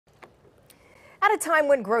At a time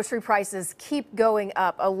when grocery prices keep going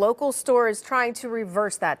up, a local store is trying to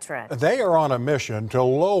reverse that trend. They are on a mission to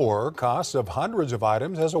lower costs of hundreds of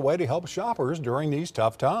items as a way to help shoppers during these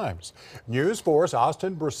tough times. News 4's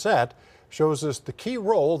Austin Brissett shows us the key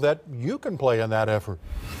role that you can play in that effort.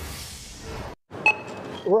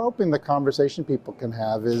 We're hoping the conversation people can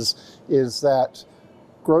have is that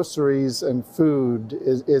groceries and food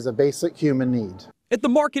is a basic human need. At the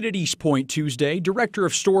market at East Point Tuesday, Director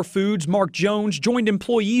of Store Foods Mark Jones joined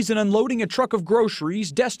employees in unloading a truck of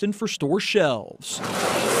groceries destined for store shelves.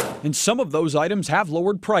 And some of those items have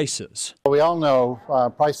lowered prices. We all know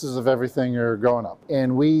prices of everything are going up.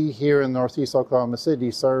 And we here in Northeast Oklahoma City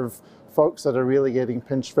serve folks that are really getting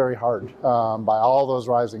pinched very hard by all those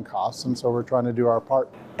rising costs. And so we're trying to do our part.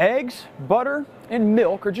 Eggs, butter, and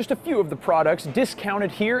milk are just a few of the products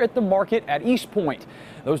discounted here at the market at East Point.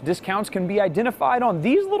 Those discounts can be identified on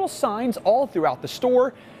these little signs all throughout the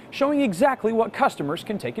store, showing exactly what customers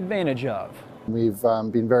can take advantage of. We've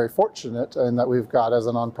been very fortunate in that we've got, as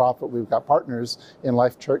a nonprofit, we've got partners in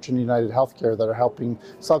Life Church and United Healthcare that are helping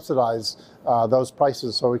subsidize those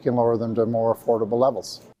prices so we can lower them to more affordable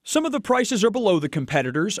levels. Some of the prices are below the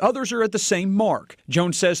competitors, others are at the same mark.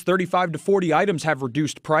 Jones says 35 to 40 items have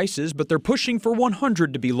reduced prices, but they're pushing for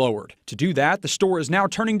 100 to be lowered. To do that, the store is now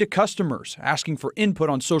turning to customers, asking for input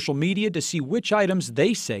on social media to see which items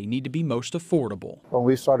they say need to be most affordable. When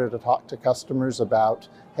we started to talk to customers about,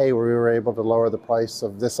 hey, we were able to lower the price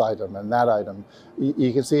of this item and that item,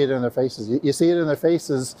 you can see it in their faces. You see it in their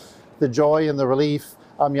faces, the joy and the relief.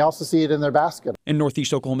 You also see it in their basket. In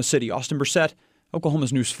Northeast Oklahoma City, Austin Brissett,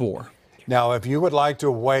 Oklahoma's News 4. Now, if you would like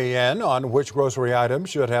to weigh in on which grocery items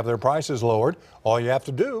should have their prices lowered, all you have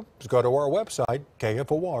to do is go to our website,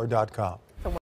 kfor.com.